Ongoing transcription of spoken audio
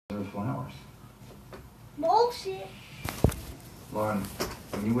flowers. Bullshit. Lauren,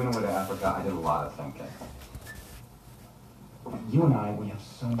 when you went away to Africa, I did a lot of thinking. You and I, we have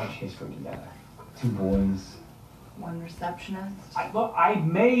so much history together. 2 boys. 1 receptionist. Look, I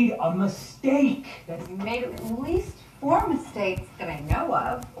made a mistake. You made at least 4 mistakes that I know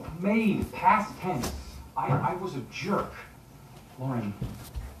of. Made, past tense. I was a jerk. Lauren,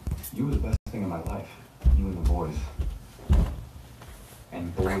 you were the best thing in my life. You and the boys.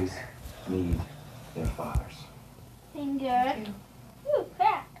 And boys need their fathers. Finger. Ooh,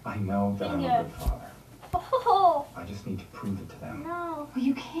 crack. I know that I'm a good father. Oh, I just need to prove it to them. no. Well,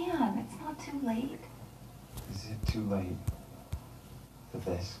 you can. It's not too late. Is it too late for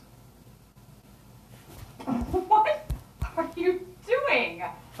this? What are you doing?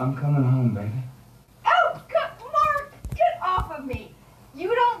 I'm coming home, baby. Oh, Mark, get off of me.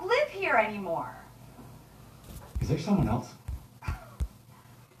 You don't live here anymore. Is there someone else?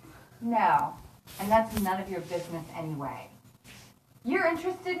 No, and that's none of your business anyway. You're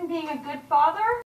interested in being a good father?